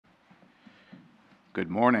Good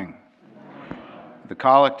morning. The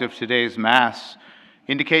collect of today's Mass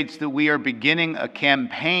indicates that we are beginning a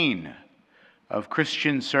campaign of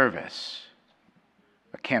Christian service.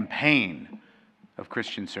 A campaign of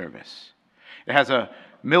Christian service. It has a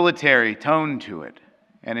military tone to it,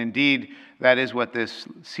 and indeed, that is what this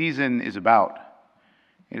season is about.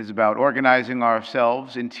 It is about organizing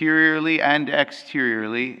ourselves interiorly and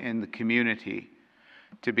exteriorly in the community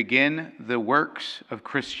to begin the works of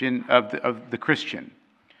the Christian,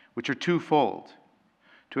 which are twofold: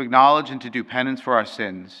 to acknowledge and to do penance for our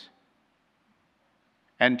sins,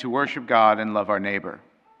 and to worship God and love our neighbor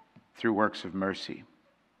through works of mercy.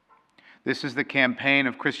 This is the campaign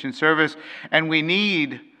of Christian service, and we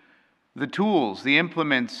need the tools, the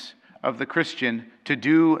implements of the Christian to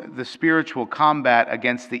do the spiritual combat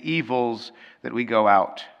against the evils that we go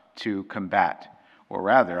out to combat. Or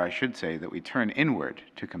rather, I should say that we turn inward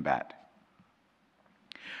to combat.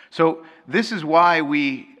 So this is why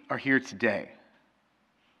we are here today,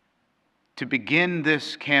 to begin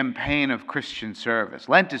this campaign of Christian service.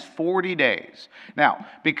 Lent is 40 days. Now,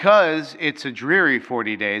 because it's a dreary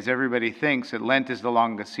 40 days, everybody thinks that Lent is the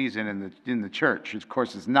longest season in the church. Of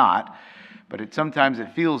course, it's not, but sometimes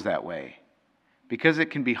it feels that way, because it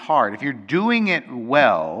can be hard. If you're doing it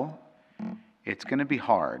well, it's going to be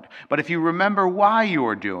hard. But if you remember why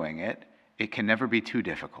you're doing it, it can never be too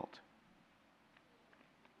difficult.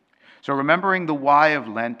 So remembering the why of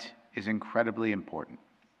Lent is incredibly important.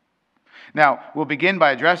 Now, we'll begin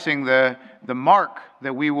by addressing the mark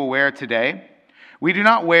that we will wear today. We do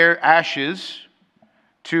not wear ashes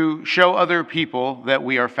to show other people that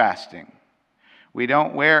we are fasting. We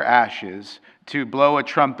don't wear ashes to blow a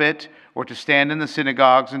trumpet or to stand in the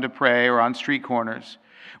synagogues and to pray or on street corners.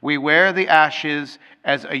 We wear the ashes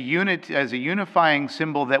as a unifying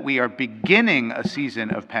symbol that we are beginning a season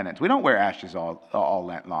of penance. We don't wear ashes all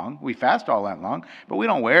Lent long. We fast all Lent long, but we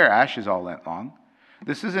don't wear ashes all Lent long.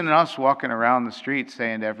 This isn't us walking around the streets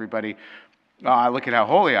saying to everybody, look at how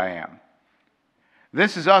holy I am.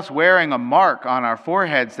 This is us wearing a mark on our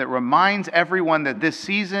foreheads that reminds everyone that this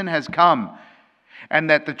season has come,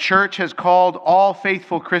 and that the church has called all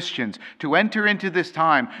faithful Christians to enter into this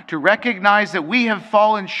time, to recognize that we have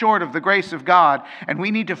fallen short of the grace of God, and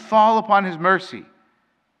we need to fall upon His mercy.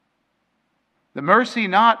 The mercy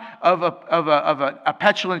not of a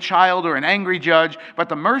petulant child or an angry judge, but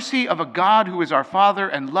the mercy of a God who is our Father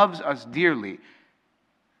and loves us dearly.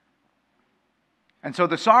 And so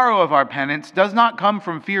the sorrow of our penance does not come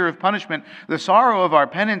from fear of punishment. The sorrow of our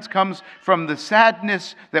penance comes from the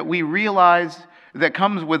sadness that we realize, that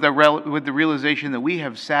comes with the realization that we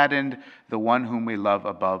have saddened the one whom we love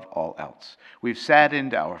above all else. We've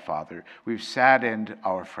saddened our Father. We've saddened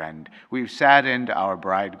our friend. We've saddened our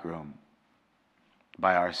bridegroom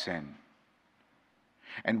by our sin.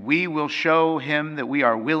 And we will show Him that we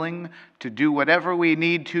are willing to do whatever we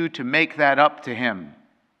need to make that up to Him,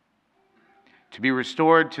 to be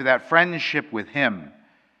restored to that friendship with Him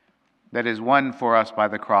that is won for us by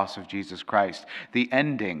the cross of Jesus Christ, the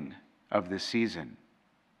ending of this season.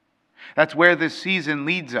 That's where this season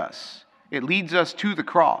leads us. It leads us to the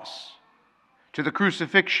cross, to the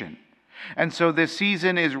crucifixion. And so this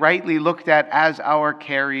season is rightly looked at as our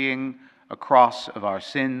carrying a cross of our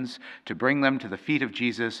sins, to bring them to the feet of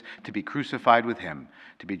Jesus, to be crucified with Him,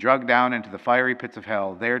 to be dragged down into the fiery pits of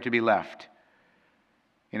hell, there to be left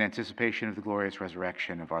in anticipation of the glorious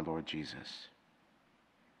resurrection of our Lord Jesus.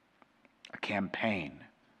 A campaign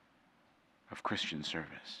of Christian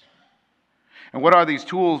service. And what are these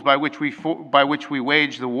tools by which we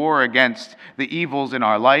wage the war against the evils in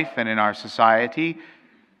our life and in our society?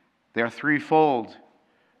 They are threefold.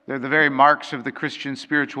 They're the very marks of the Christian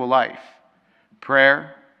spiritual life: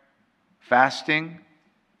 prayer, fasting,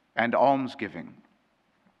 and almsgiving.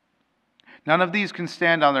 None of these can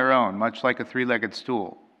stand on their own, much like a three-legged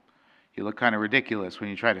stool. You look kind of ridiculous when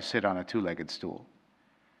you try to sit on a two-legged stool,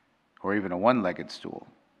 or even a one-legged stool.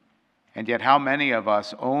 And yet, how many of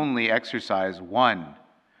us only exercise one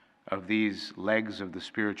of these legs of the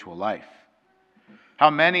spiritual life? How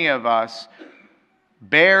many of us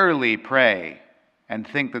barely pray and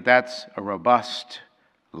think that that's a robust,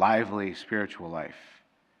 lively spiritual life?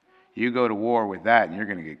 You go to war with that and you're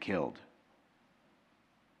going to get killed.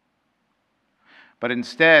 But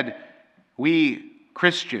instead, we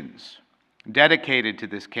Christians, dedicated to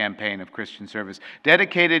this campaign of Christian service,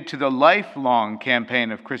 dedicated to the lifelong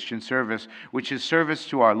campaign of Christian service, which is service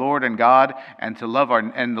to our Lord and God and the love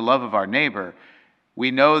of our neighbor, we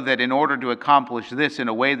know that in order to accomplish this in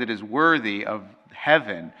a way that is worthy of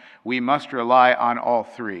heaven, we must rely on all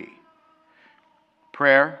three.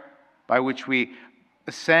 Prayer, by which we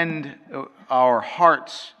send our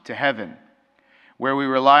hearts to heaven. where we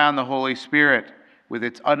rely on the Holy Spirit with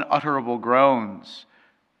its unutterable groans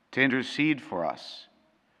to intercede for us,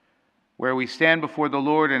 where we stand before the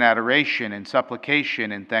Lord in adoration and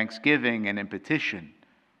supplication and thanksgiving and in petition.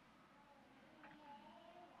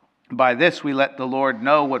 By this we let the Lord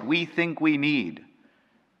know what we think we need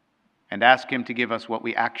and ask Him to give us what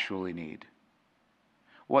we actually need.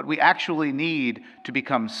 What we actually need to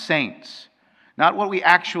become saints. Not what we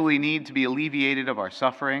actually need to be alleviated of our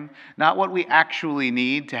suffering. Not what we actually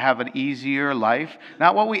need to have an easier life.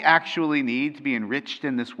 Not what we actually need to be enriched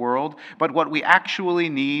in this world. But what we actually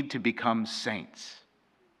need to become saints.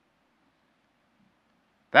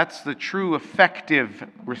 That's the true effective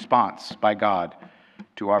response by God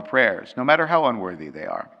to our prayers, no matter how unworthy they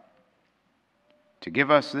are. To give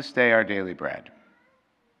us this day our daily bread.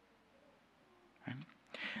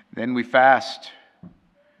 Then we fast.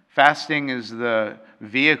 Fasting is the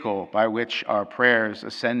vehicle by which our prayers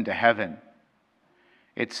ascend to heaven.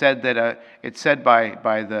 It's said by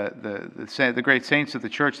the great saints of the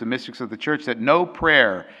church, the mystics of the church, that no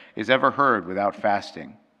prayer is ever heard without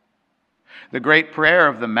fasting. The great prayer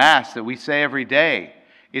of the Mass that we say every day,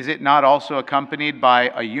 is it not also accompanied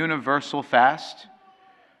by a universal fast?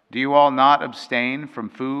 Do you all not abstain from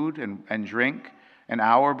food and drink an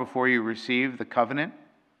hour before you receive the covenant?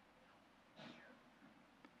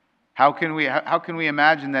 How can we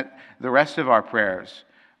imagine that the rest of our prayers,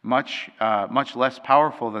 much less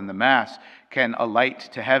powerful than the Mass, can alight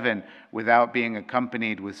to heaven without being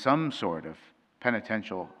accompanied with some sort of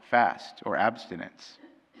penitential fast or abstinence?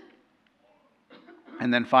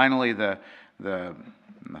 And then finally, the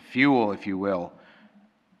fuel, if you will,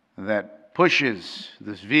 that pushes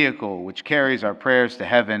this vehicle which carries our prayers to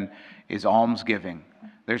heaven is almsgiving.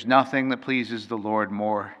 There's nothing that pleases the Lord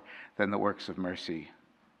more than the works of mercy.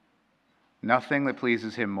 Nothing that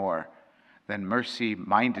pleases Him more than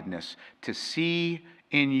mercy-mindedness, to see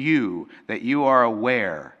in you that you are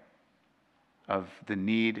aware of the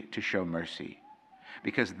need to show mercy.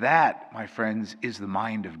 Because that, my friends, is the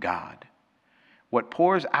mind of God. What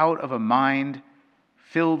pours out of a mind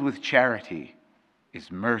filled with charity is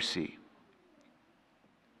mercy.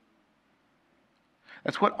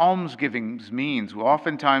 That's what almsgiving means.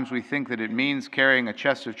 Oftentimes we think that it means carrying a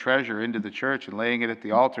chest of treasure into the church and laying it at the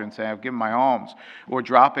altar and saying, I've given my alms, or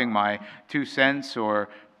dropping my 2 cents or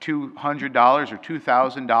 $200 or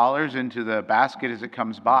 $2,000 into the basket as it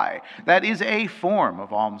comes by. That is a form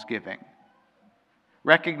of almsgiving.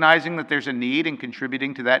 Recognizing that there's a need and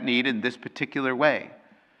contributing to that need in this particular way.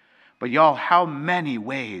 But y'all, how many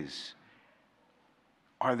ways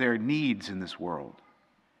are there needs in this world?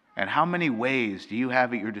 And how many ways do you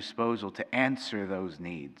have at your disposal to answer those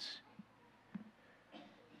needs?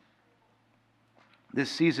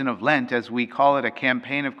 This season of Lent, as we call it, a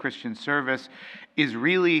campaign of Christian service, is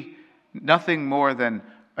really nothing more than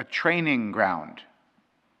a training ground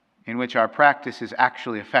in which our practice is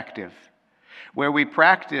actually effective, where we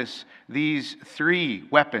practice these 3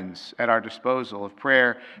 weapons at our disposal of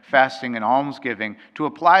prayer, fasting, and almsgiving, to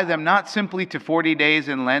apply them not simply to 40 days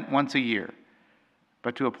in Lent once a year,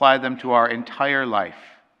 but to apply them to our entire life.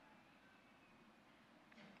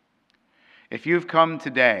 If you've come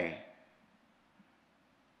today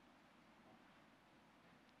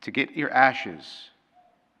to get your ashes,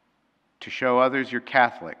 to show others you're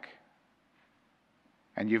Catholic,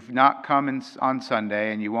 and you've not come on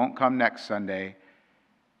Sunday and you won't come next Sunday,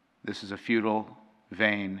 this is a futile,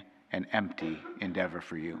 vain, and empty endeavor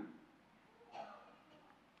for you.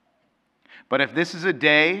 But if this is a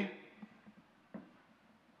day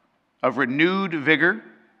of renewed vigor,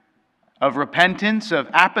 of repentance, of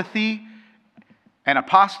apathy and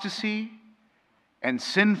apostasy and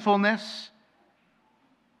sinfulness,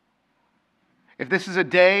 if this is a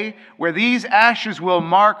day where these ashes will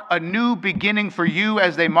mark a new beginning for you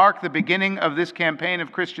as they mark the beginning of this campaign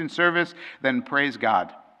of Christian service, then praise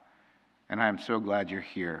God. And I am so glad you're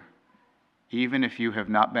here, even if you have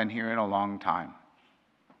not been here in a long time.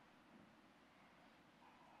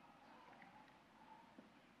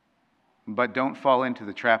 But don't fall into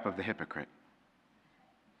the trap of the hypocrite.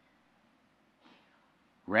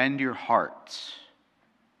 Rend your hearts,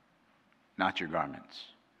 not your garments.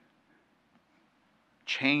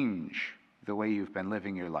 Change the way you've been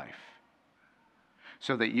living your life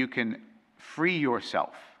so that you can free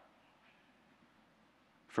yourself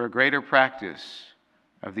for a greater practice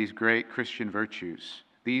of these great Christian virtues,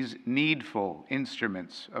 these needful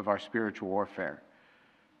instruments of our spiritual warfare,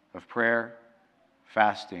 of prayer,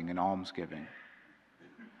 fasting, and almsgiving,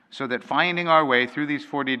 so that finding our way through these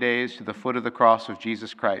 40 days to the foot of the cross of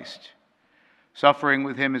Jesus Christ, suffering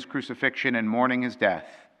with Him His crucifixion and mourning His death,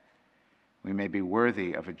 we may be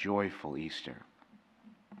worthy of a joyful Easter.